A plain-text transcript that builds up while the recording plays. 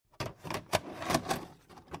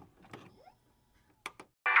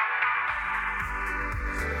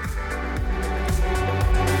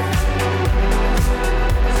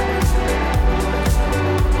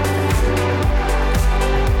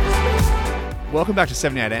Welcome back to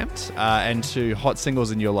 78 Amped and to Hot Singles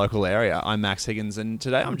in your local area. I'm Max Higgins, and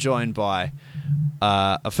today I'm joined by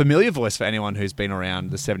a familiar voice for anyone who's been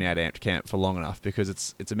around the 78 Amped camp for long enough, because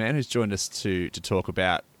it's a man who's joined us to talk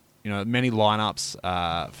about many lineups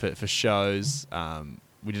for shows.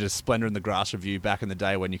 We did a Splendor in the Grass review back in the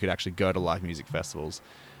day when you could actually go to live music festivals.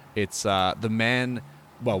 It's the man,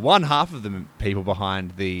 well, one half of the people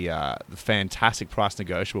behind the fantastic Price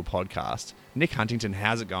Negotiable podcast. Nick Huntington,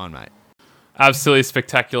 how's it going, mate? Absolutely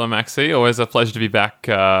spectacular, Maxi. Always a pleasure to be back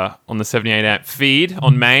on the 78 Amp feed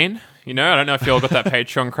on main. I don't know if you all got that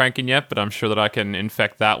Patreon cranking yet, but I'm sure that I can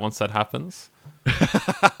infect that once that happens.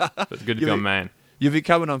 But it's good to be on main. You'll be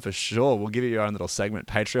coming on for sure. We'll give you your own little segment,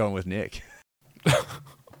 Patreon with Nick.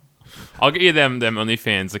 I'll get you them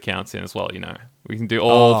OnlyFans accounts in as well, We can do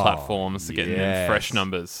all platforms to get in fresh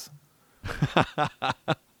numbers.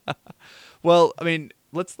 Well, I mean,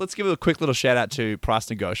 let's give a quick little shout out to Price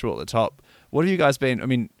Negotiable at the top. What have you guys been? I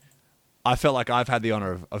mean, I felt like I've had the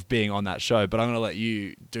honor of being on that show, but I'm going to let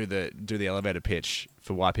you do the elevator pitch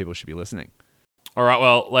for why people should be listening. All right,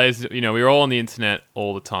 well, ladies, we're all on the internet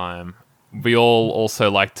all the time. We all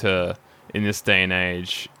also like to, in this day and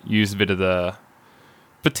age, use a bit of the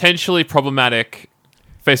potentially problematic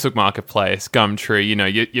Facebook Marketplace, Gumtree.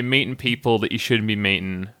 You're meeting people that you shouldn't be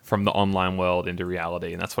meeting from the online world into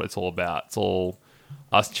reality, and that's what it's all about. It's all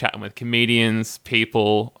us chatting with comedians,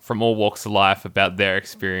 people from all walks of life about their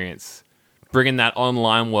experience, bringing that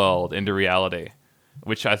online world into reality,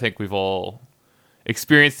 which I think we've all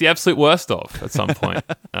experienced the absolute worst of at some point.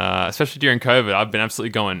 Especially during COVID, I've been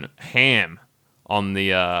absolutely going ham on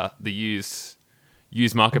the used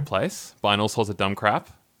marketplace, buying all sorts of dumb crap.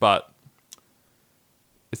 But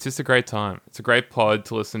it's just a great time. It's a great pod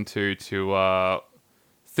to listen to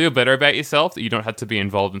feel better about yourself, that you don't have to be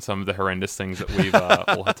involved in some of the horrendous things that we've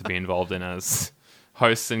all had to be involved in as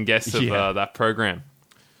hosts and guests of that program.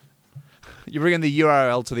 You're bringing the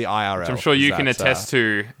URL to the IRL. Which I'm sure you can attest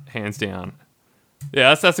to, hands down.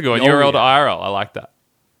 Yeah, that's a good one. URL to IRL. I like that.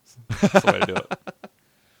 That's the way to do it.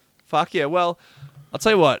 Fuck yeah. Well, I'll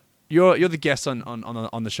tell you what. You're the guest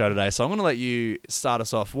on the show today, so I'm going to let you start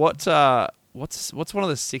us off. What's one of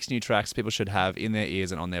the 6 new tracks people should have in their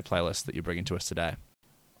ears and on their playlist that you're bringing to us today?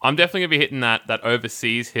 I'm definitely going to be hitting that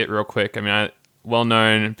overseas hit real quick. I mean,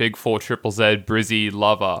 well-known Big 4 Triple Z, Brizzy,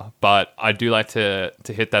 Lover, but I do like to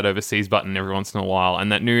hit that overseas button every once in a while.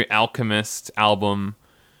 And that new Alchemist album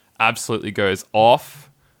absolutely goes off.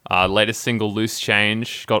 Latest single, Loose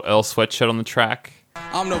Change, got Earl Sweatshirt on the track.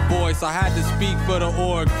 I'm the voice, I had to speak for the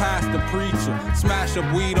org, past the preacher, smash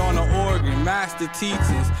up weed on the organ, master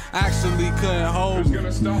teachers, actually couldn't hold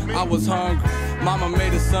me. I was hungry, mama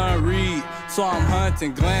made the son read, so I'm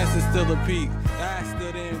hunting, glancing still a peek, that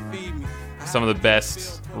still didn't feed me. Some of the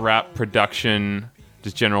best rap production,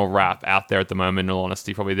 just general rap out there at the moment, in all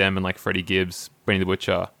honesty, probably them and like Freddie Gibbs, Benny the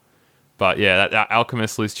Butcher. But yeah, that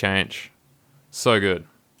Alchemist, Loose Change, so good.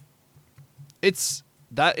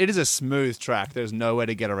 It is a smooth track. There's no way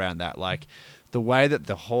to get around that. Like, the way that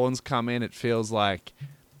the horns come in, it feels like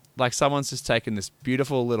someone's just taken this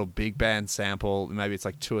beautiful little big band sample. Maybe it's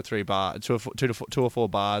like 2 or 4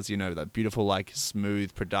 bars. That beautiful like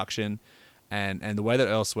smooth production, and the way that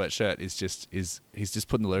Earl Sweatshirt he's just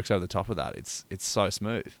putting the lyrics over the top of that. It's so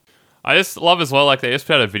smooth. I just love as well. Like, they just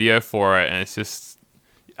put out a video for it, and it's just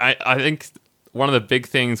I think. One of the big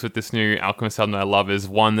things with this new Alchemist album that I love is,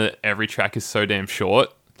 one, that every track is so damn short.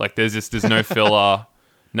 Like, there's no filler,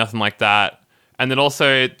 nothing like that. And then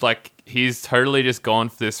also, like, he's totally just gone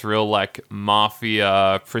for this real, like,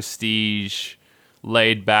 mafia, prestige,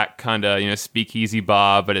 laid-back kind of, speakeasy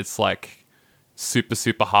bar, but it's, like, super,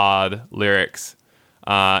 super hard lyrics,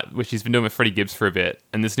 which he's been doing with Freddie Gibbs for a bit.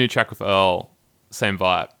 And this new track with Earl, same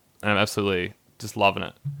vibe. And I'm absolutely just loving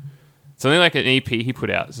it. It's only like an EP he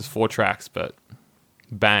put out. It's just 4 tracks, but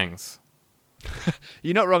bangs.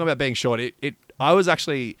 You're not wrong about being short. I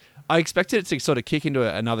expected it to sort of kick into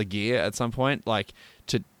another gear at some point, like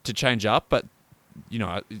to change up, but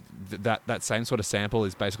that same sort of sample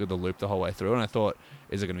is basically the loop the whole way through. And I thought,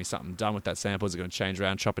 is there going to be something done with that sample? Is it going to change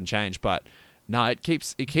around, chop and change? But no, it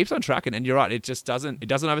keeps on tracking. And you're right, it doesn't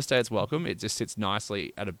overstay its welcome. It just sits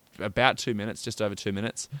nicely at about 2 minutes, just over 2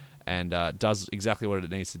 minutes, and does exactly what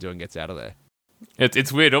it needs to do and gets out of there.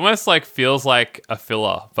 It's weird. It almost like feels like a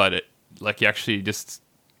filler, but it like you actually just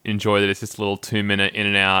enjoy that it's just a little 2 minute in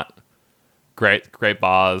and out. Great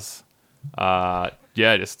bars.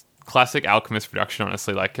 Just classic Alchemist production,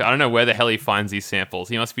 honestly. Like, I don't know where the hell he finds these samples.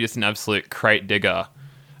 He must be just an absolute crate digger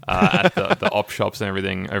at the op shops and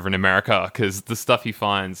everything over in America, because the stuff he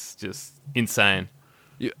finds just insane.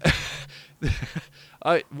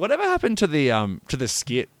 Whatever happened to the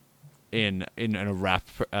skit in a rap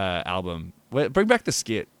album. Bring back the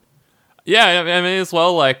skit. Yeah, I mean, as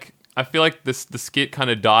well, like, I feel like the skit kind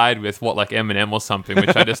of died with like Eminem or something,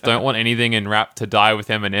 which I just don't want anything in rap to die with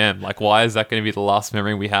Eminem. Like, why is that going to be the last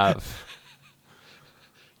memory we have?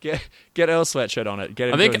 Get Earl Sweatshirt on it. Get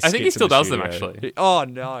him I think doing he skits still in the does them, studio. actually. Oh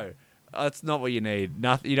no, that's not what you need.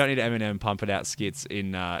 Nothing. You don't need Eminem pumping out skits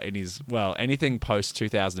in his anything post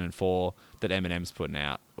 2004 that Eminem's putting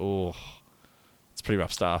out. Oh, it's pretty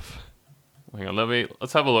rough stuff. Hang on,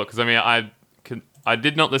 let's have a look, because I mean, I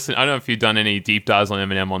did not listen. I don't know if you've done any deep dives on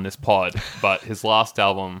Eminem on this pod, but his last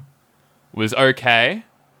album was okay.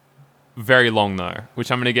 Very long though,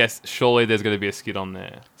 which I'm going to guess surely there's going to be a skit on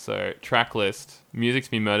there. So track list, Music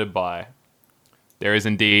to Be Murdered By. There is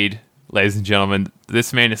indeed, ladies and gentlemen,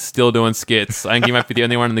 this man is still doing skits. I think he might be the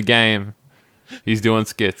only one in the game. He's doing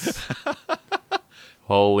skits.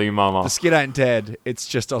 Holy mama. The skit ain't dead. It's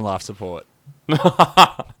just on life support.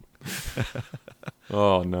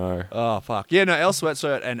 Oh no. Oh fuck. Yeah, no, El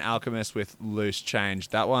Sweatshirt and Alchemist with Loose Change.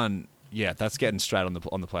 That one, yeah, that's getting straight on the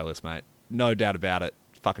playlist, mate. No doubt about it.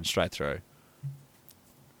 Fucking straight through.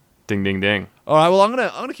 Ding ding ding. All right, well I'm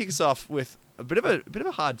gonna kick us off with a bit of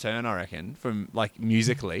a hard turn, I reckon, from like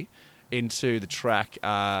musically into the track,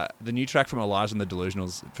 the new track from Elijah and the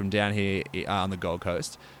Delusionals from down here on the Gold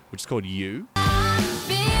Coast, which is called You.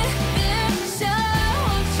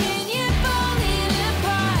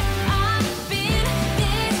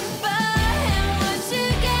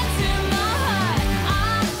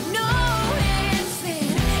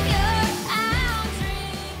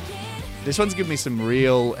 This one's giving me some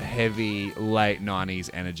real heavy late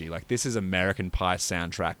 90s energy. Like, this is American Pie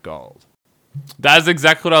soundtrack gold. That's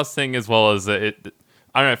exactly what I was thinking, as well as it.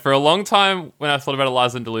 I don't know, for a long time when I thought about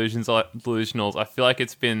Elijah and Delusionals, I feel like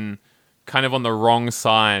it's been kind of on the wrong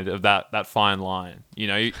side of that fine line. You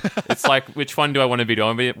know, it's like, which one do I want to be? Do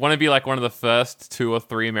I want to be like one of the first 2 or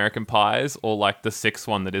 3 American Pies, or like the 6th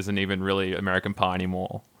one that isn't even really American Pie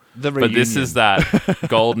anymore? The reunion. But this is that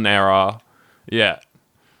golden era. Yeah.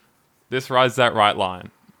 This rides that right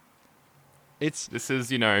line. This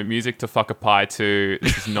is, music to fuck a pie to.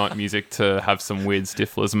 This is not music to have some weird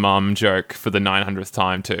Stifler's mum joke for the 900th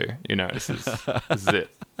time to. This is it.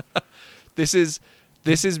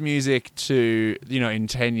 This is music to, in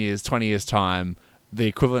 10 years, 20 years time, the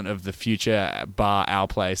equivalent of the future bar Our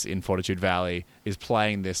Place in Fortitude Valley is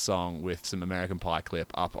playing this song with some American Pie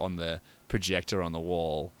clip up on the projector on the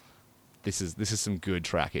wall. This is some good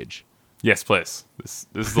trackage. Yes, please. This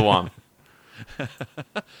is the one.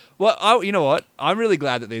 Well, you know what? I'm really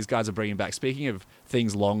glad that these guys are bringing back. Speaking of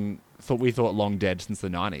things we thought long dead since the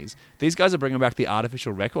 90s, these guys are bringing back the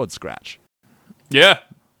artificial record scratch. Yeah,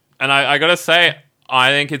 and I gotta say,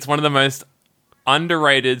 I think it's one of the most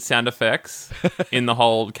underrated sound effects in the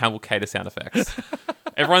whole cavalcade of sound effects.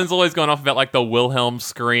 Everyone's always gone off about like the Wilhelm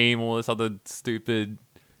scream, all this other stupid,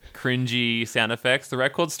 cringy sound effects. The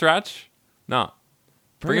record scratch, no.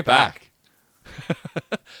 Bring it back.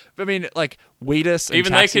 I mean, like Wheatus and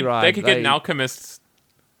even Taxi Ride, they could get an Alchemist.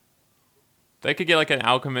 They could get like an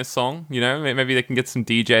Alchemist song, Maybe they can get some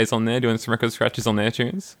DJs on there doing some record scratches on their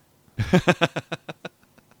tunes.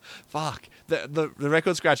 Fuck the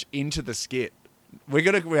record scratch into the skit. We're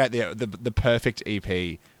gonna create the perfect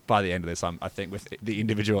EP by the end of this. I think with the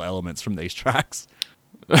individual elements from these tracks.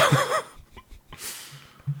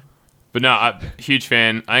 But no, huge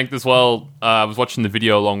fan. I think as well, I was watching the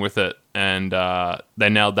video along with it, and they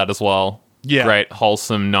nailed that as well. Yeah. Great,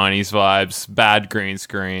 wholesome 90s vibes, bad green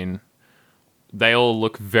screen. They all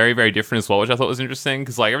look very, very different as well, which I thought was interesting,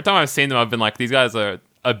 because like every time I've seen them, I've been like, these guys are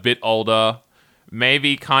a bit older,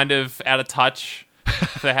 maybe kind of out of touch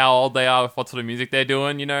for how old they are with what sort of music they're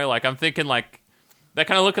doing, Like, I'm thinking like, they're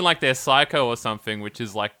kind of looking like they're Psycho or something, which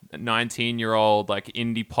is like a 19-year-old, like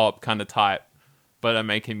indie pop kind of type. But I'm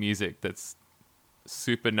making music that's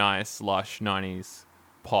super nice, lush 90s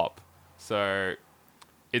pop. So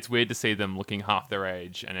it's weird to see them looking half their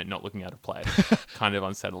age and it not looking out of place. Kind of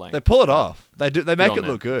unsettling. They pull it off. They do. They make it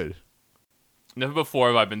look good. Never before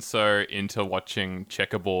have I been so into watching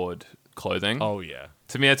checkerboard clothing. Oh, yeah.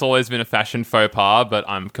 To me, it's always been a fashion faux pas, but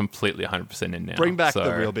I'm completely 100% in now. Bring back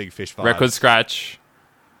the real big fish vibes. Record scratch.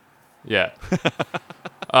 Yeah.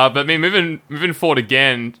 But me moving forward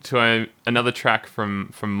again to another track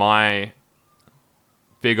from my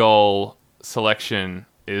big ol' selection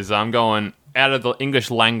is I'm going out of the English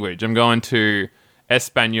language. I'm going to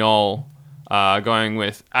Espanol, going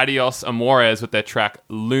with Adios Amores with their track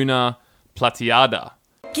Luna Plateada.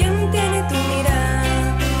 ¿Quién tiene tu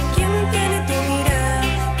mirada? ¿Quién tiene tu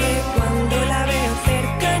mirada? Que cuando la veo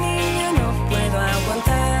cerca, niña, no puedo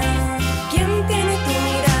aguantar. ¿Quién tiene tu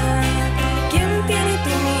mirada? ¿Quién tiene tu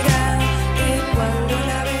mirada?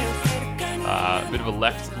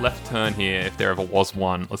 left turn here if there ever was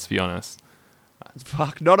one. Let's be honest.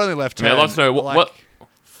 Fuck, not only left I mean, turn, I'd love to know what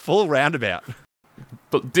full roundabout.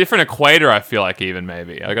 but different equator. I feel like even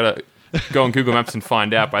maybe I gotta go on Google Maps and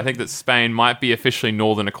find out. But I think that Spain might be officially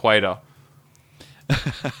northern equator.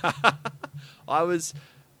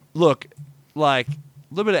 Look, like a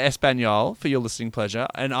little bit of Espanol for your listening pleasure,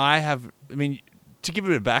 and I mean, to give a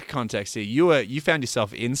bit of back context here, you found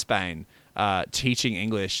yourself in Spain teaching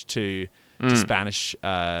English to Spanish,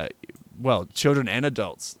 children and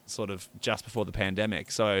adults, sort of just before the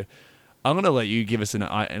pandemic. So I'm going to let you give us an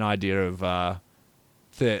idea of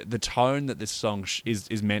the tone that this song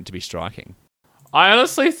is meant to be striking. I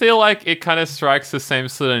honestly feel like it kind of strikes the same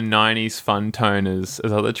sort of 90s fun tone as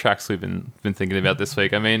other tracks we've been thinking about this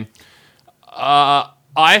week. I mean, I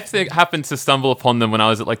happened to stumble upon them when I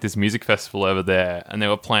was at like this music festival over there, and they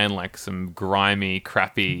were playing like some grimy,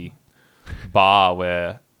 crappy bar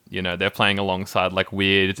where, you know, they're playing alongside like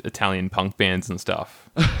weird Italian punk bands and stuff.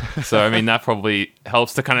 So, I mean, that probably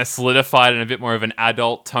helps to kind of solidify it in a bit more of an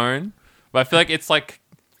adult tone. But I feel like it's like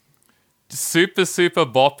super, super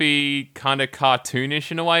boppy, kind of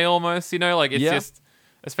cartoonish in a way almost, you know? Like it's just,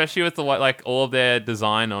 especially with the like all of their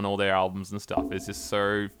design on all their albums and stuff, is just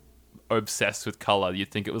so obsessed with color.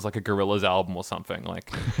 You'd think it was like a Gorillaz album or something. Like,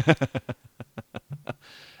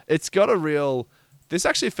 it's got a real. This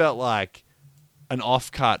actually felt like an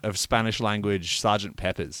offcut of Spanish language Sgt.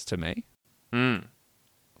 Pepper's to me.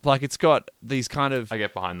 Like it's got these kind of. I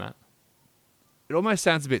get behind that. It almost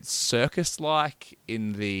sounds a bit circus-like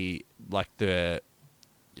in the cartoonishness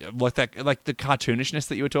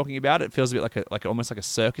that you were talking about. It feels a bit like almost like a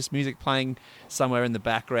circus music playing somewhere in the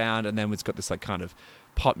background, and then it's got this like kind of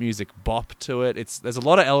pop music bop to it. There's a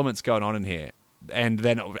lot of elements going on in here, and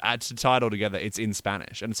then to tie it all together, it's in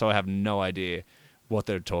Spanish, and so I have no idea what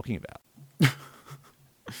they're talking about.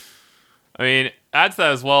 I mean, adds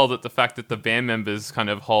that as well, that the fact that the band members' kind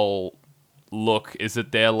of whole look is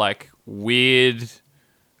that they're like weird,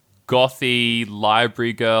 gothy,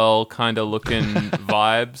 library girl kind of looking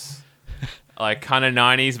vibes, like kind of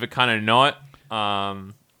 90s but kind of not.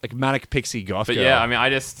 Like manic pixie goth but girl. Yeah, I mean, I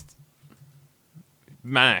just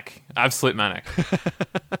manic, absolute manic.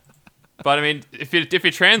 But I mean, if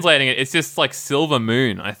you're translating it, it's just like Silver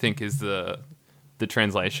Moon, I think, is the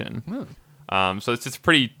translation. So it's just a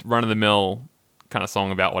pretty run of the mill kind of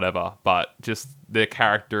song about whatever, but just the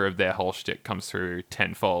character of their whole shtick comes through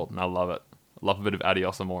tenfold, and I love it. I love a bit of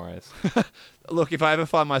Adios Amores. Look, if I ever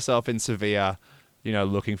find myself in Sevilla, you know,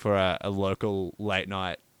 looking for a local late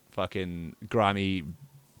night fucking grimy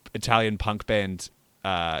Italian punk band,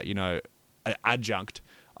 you know, adjunct,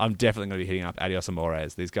 I'm definitely going to be hitting up Adios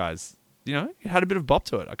Amores. These guys, you know, it had a bit of bop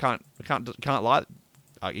to it. I can't lie.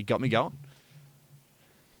 It got me going.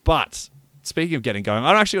 But speaking of getting going,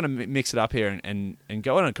 I'm actually going to mix it up here and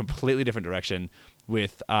go in a completely different direction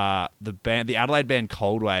with the Adelaide band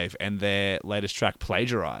Cold Wave and their latest track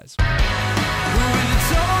Plagiarize.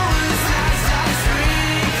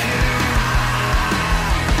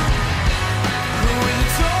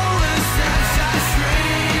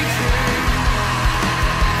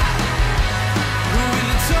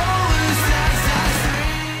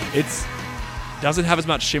 It doesn't have as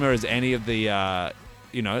much shimmer as any of the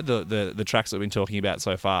you know, the tracks that we've been talking about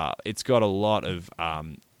so far. It's got a lot of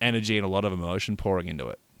energy and a lot of emotion pouring into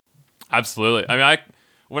it. Absolutely. I mean,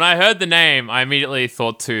 when I heard the name, I immediately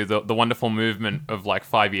thought to the wonderful movement of like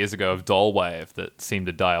 5 years ago of Doll Wave that seemed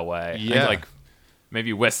to die away. Yeah. I think like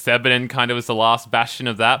maybe West Thebanon kind of was the last bastion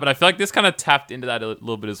of that, but I feel like this kind of tapped into that a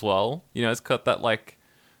little bit as well. You know, it's got that like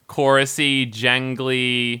chorusy,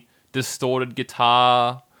 jangly, distorted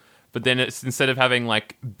guitar, but then it's instead of having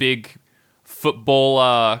like big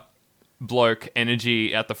footballer bloke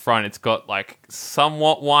energy at the front, it's got like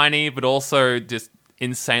somewhat whiny but also just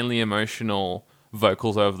insanely emotional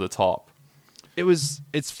vocals over the top.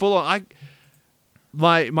 It's full on.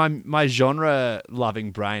 My genre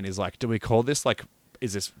loving brain is like, do we call this like,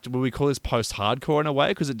 will we call this post-hardcore in a way?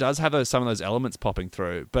 Because it does have some of those elements popping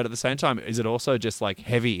through, but at the same time, is it also just like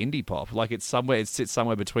heavy indie pop? Like it sits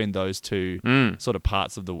somewhere between those two sort of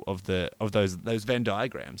parts of those Venn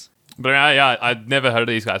diagrams. But I'd never heard of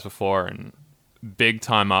these guys before, and big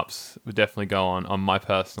time ups would definitely go on my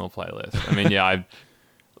personal playlist. I mean, yeah, I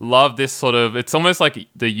love this sort of, it's almost like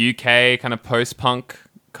the UK kind of post-punk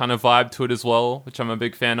kind of vibe to it as well, which I'm a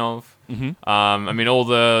big fan of. Mm-hmm. I mean, all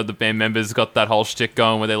the band members got that whole shtick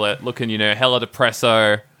going where they're looking, you know, hella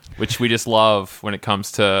depresso, which we just love when it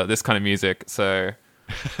comes to this kind of music. So,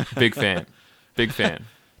 big fan. Big fan.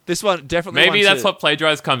 This one definitely. Maybe that's what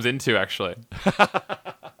Plagiarize comes into, actually.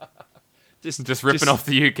 Just ripping off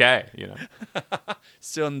the UK, you know.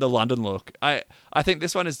 still in the London look. I think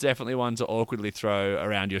this one is definitely one to awkwardly throw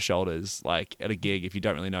around your shoulders, like at a gig if you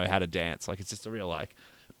don't really know how to dance. Like it's just a real like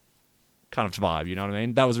kind of vibe. You know what I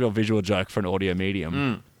mean? That was a real visual joke for an audio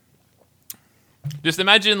medium. Just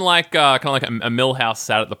imagine like kind of like a Millhouse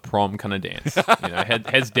sat at the prom kind of dance. You know,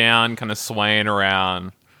 heads down, kind of swaying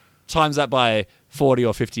around. Times that by 40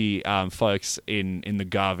 or 50 folks in the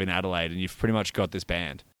Gov in Adelaide, and you've pretty much got this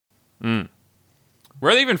band. Where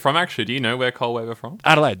are they even from, actually? Do you know where Cold Wave are from?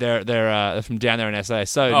 Adelaide. They're from down there in SA.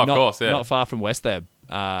 So of course, yeah. Not far from West there.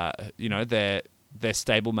 You know, they're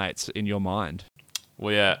stablemates in your mind.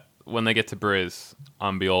 Well, yeah. When they get to Briz,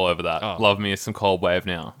 I'm be all over that. Oh. Love me some Cold Wave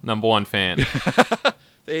now. Number one fan.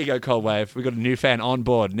 There you go, Cold Wave. We've got a new fan on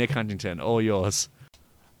board. Nick Huntington, all yours.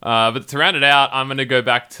 But to round it out, I'm going to go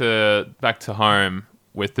back to home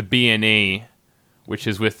with the BNE, which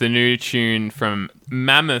is with the new tune from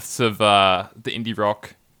mammoths of the indie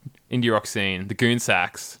rock scene, the Goon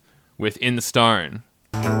Sax, with In the Stone.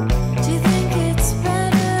 Do you think it's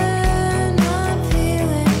better not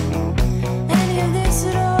feeling any of this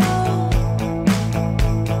at all?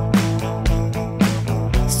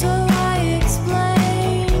 So I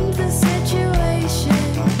explained the situation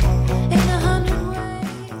in 100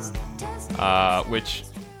 ways. Which,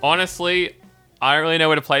 honestly, I don't really know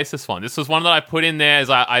where to place this one. This was one that I put in there as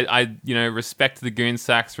I respect the Goon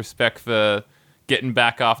Sax, respect for getting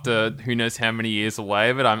back after who knows how many years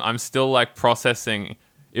away, but I'm still like processing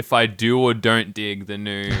if I do or don't dig the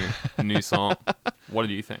new song. What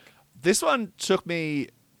do you think? This one took me,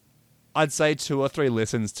 I'd say, 2 or 3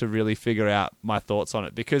 listens to really figure out my thoughts on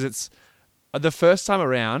it, because it's the first time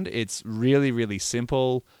around, it's really, really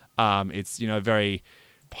simple. It's, very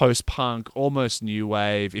post-punk, almost new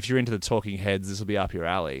wave. If you're into the Talking Heads, this will be up your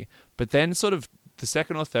alley. But then sort of the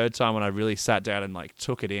second or third time when I really sat down and like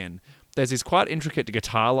took it in, there's these quite intricate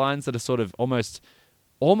guitar lines that are sort of almost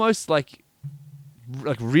like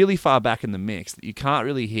really far back in the mix that you can't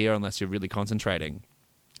really hear unless you're really concentrating.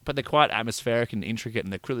 But they're quite atmospheric and intricate,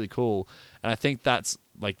 and they're really cool. And I think that's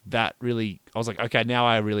like that really. I was like, okay, now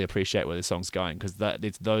I really appreciate where this song's going, because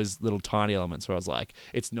it's those little tiny elements where I was like,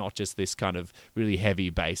 it's not just this kind of really heavy,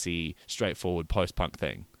 bassy, straightforward post-punk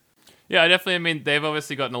thing. Yeah, definitely. I mean, they've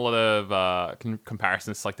obviously gotten a lot of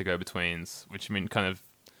comparisons to like the Go-Betweens, which I mean, kind of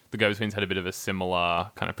the Go-Betweens had a bit of a similar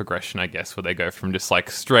kind of progression, I guess, where they go from just like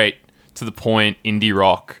straight to the point indie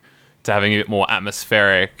rock to having a bit more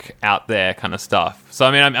atmospheric, out there kind of stuff. So,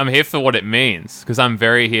 I mean, I'm here for what it means, because I'm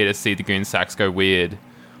very here to see the Goon Sax go weird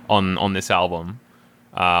on this album,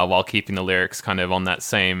 while keeping the lyrics kind of on that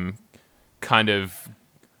same kind of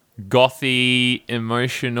gothy,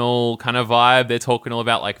 emotional kind of vibe. They're talking all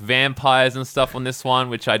about like vampires and stuff on this one,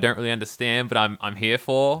 which I don't really understand, but I'm here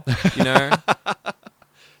for, you know?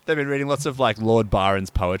 They've been reading lots of like Lord Byron's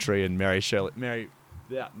poetry and Mary Shelley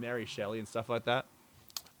and stuff like that.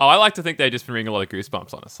 Oh, I like to think they've just been reading a lot of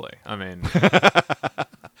Goosebumps, honestly. I mean,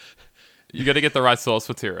 you got to get the right source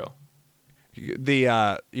material. The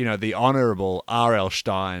honourable R.L.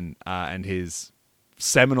 Stein and his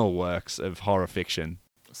seminal works of horror fiction.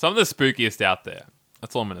 Some of the spookiest out there.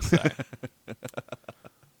 That's all I'm going to say.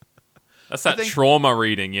 That's that trauma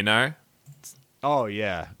reading, you know? Oh,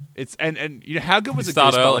 yeah. It's and how good was a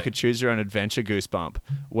Start Goosebump, early. like a Choose Your Own Adventure Goosebump,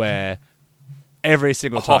 where every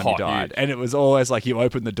single time you died, huge. and it was always like you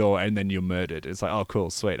opened the door and then you're murdered. It's like, oh, cool,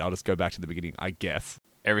 sweet. I'll just go back to the beginning, I guess.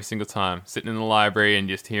 Every single time. Sitting in the library and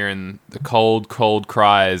just hearing the cold, cold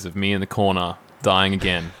cries of me in the corner, dying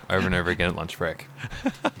again, over and over again at lunch break.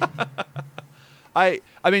 I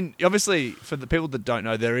mean, obviously, for the people that don't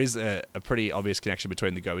know, there is a pretty obvious connection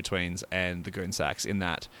between the Go-Betweens and the Goon Sax, in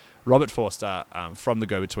that Robert Forster from the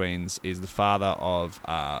Go-Betweens is the father of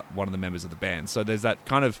one of the members of the band. So there's that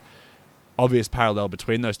kind of obvious parallel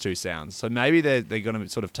between those two sounds. So maybe they're going to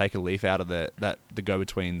sort of take a leaf out of the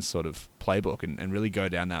Go-Betweens sort of playbook and really go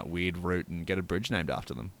down that weird route and get a bridge named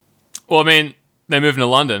after them. Well, I mean, they're moving to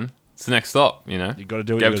London. It's the next stop, you know? You got to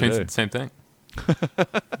do what you got to do. The same thing.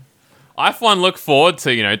 I, for one, look forward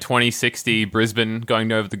to, 2060 Brisbane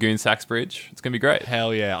going over the Goon Sax Bridge. It's going to be great.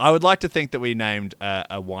 Hell yeah. I would like to think that we named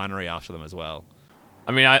a winery after them as well.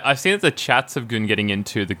 I mean, I've seen that the chats have been getting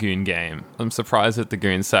into the Goon game. I'm surprised that the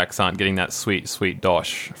Goon Sax aren't getting that sweet, sweet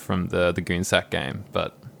dosh from the Goon Sack game,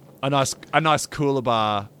 but... A nice cooler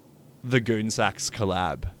bar, the Goon Sax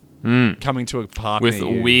collab. Coming to a park with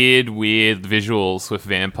near you. weird visuals with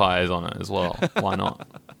vampires on it as well. Why not?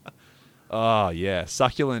 Oh, yeah.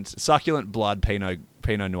 Succulent blood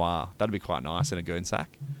Pinot Noir. That'd be quite nice in a Goon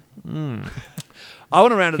Sack. I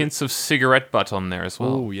want to round it... Hints of cigarette butt on there as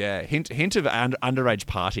well. Oh, yeah. Hint of underage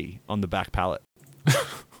party on the back palate.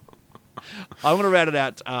 I want to round it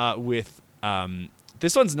out with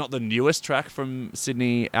This one's not the newest track from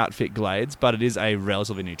Sydney outfit Glades, but it is a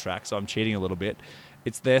relatively new track, so I'm cheating a little bit.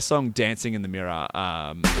 It's their song "Dancing in the Mirror."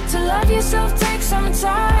 To love yourself takes some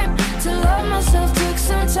time. To love myself took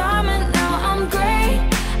some time, and now I'm great.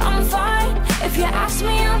 I'm fine. If you ask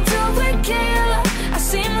me, I'll do it killer. I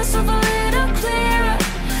see myself a little clearer.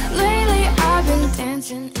 Lately, I've been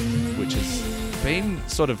dancing in the which has been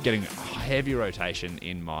sort of getting heavy rotation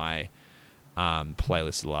in my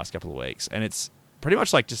playlist the last couple of weeks, and it's pretty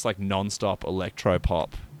much like just like non-stop electro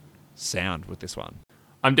pop sound with this one.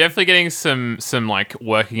 I'm definitely getting some like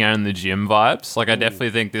working out in the gym vibes. Like I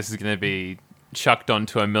definitely think this is going to be chucked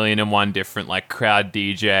onto 1,000,001 different like crowd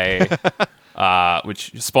DJ,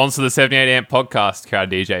 which sponsor the 78 Amp podcast,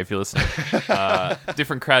 crowd DJ if you're listening.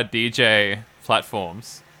 Different crowd DJ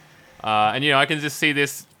platforms, and I can just see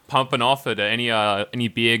this pumping off at any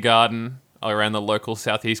beer garden around the local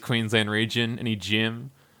Southeast Queensland region, any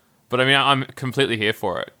gym. But I mean, I'm completely here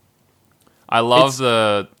for it. I love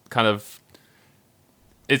the kind of.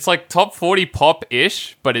 It's like top 40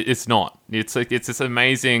 pop-ish, but it's not. It's like it's this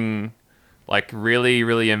amazing, like really,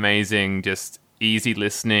 really amazing, just easy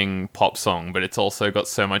listening pop song. But it's also got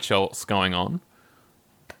so much else going on.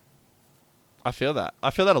 I feel that. I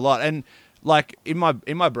feel that a lot, and like in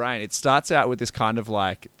my brain, it starts out with this kind of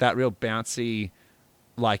like that real bouncy,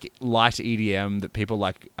 like light EDM that people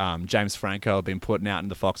like James Franco have been putting out in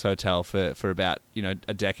the Fox Hotel for about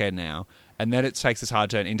a decade now. And then it takes this hard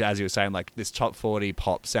turn into, as you were saying, like this top 40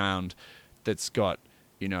 pop sound that's got,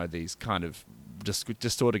 these kind of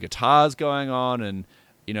distorted guitars going on and,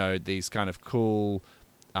 these kind of cool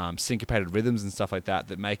syncopated rhythms and stuff like that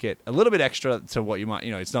make it a little bit extra to what you might,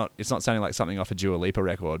 it's not sounding like something off a Dua Lipa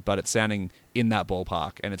record, but it's sounding in that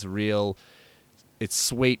ballpark, and it's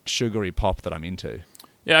sweet, sugary pop that I'm into.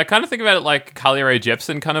 Yeah, I kind of think about it like Carly Rae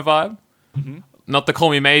Jepsen kind of vibe. Mm-hmm. Not the Call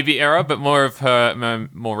Me Maybe era, but more of her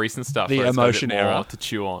more recent stuff. The Emotion era. To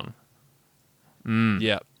chew on.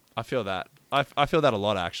 Yeah, I feel that. I feel that a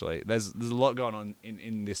lot, actually. There's a lot going on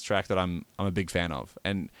in this track that I'm a big fan of.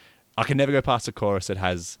 And I can never go past a chorus that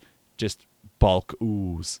has just bulk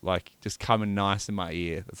oohs, like just coming nice in my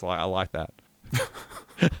ear. That's like I like that.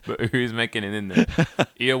 But who's making it in there?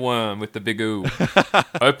 Earworm with the big ooh.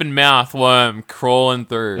 Open mouth worm crawling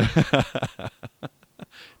through.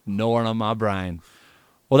 Gnawing on my brain.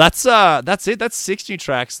 Well, that's it. That's 6 new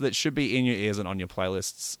tracks that should be in your ears and on your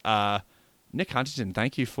playlists. Nick Huntington,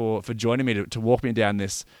 thank you for joining me to walk me down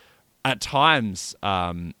this, at times,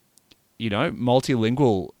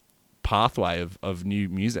 multilingual pathway of new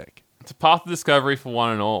music. It's a path of discovery for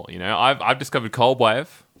one and all. I've discovered Cold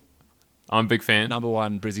Wave. I'm a big fan. Number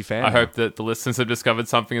one Brizzy fan. I hope that the listeners have discovered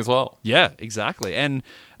something as well. Yeah, exactly. And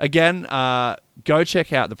again, go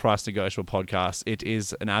check out the Price Negotiable podcast. It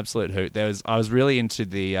is an absolute hoot. I was really into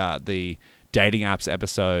the dating apps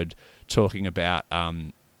episode talking about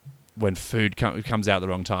when food comes out at the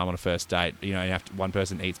wrong time on a first date. One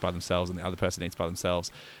person eats by themselves and the other person eats by themselves.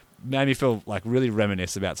 Made me feel like really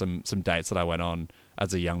reminisce about some dates that I went on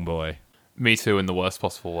as a young boy. Me too, in the worst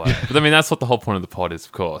possible way. But I mean, that's what the whole point of the pod is,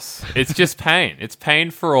 of course. It's just pain. It's pain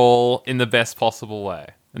for all in the best possible way.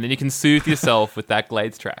 And then you can soothe yourself with that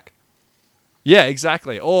Glades track. Yeah,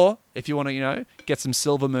 exactly. Or if you want to, get some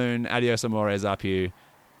Silver Moon, Adios Amores up you,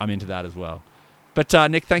 I'm into that as well. But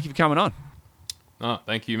Nick, thank you for coming on. Oh,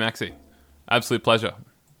 thank you, Maxi. Absolute pleasure.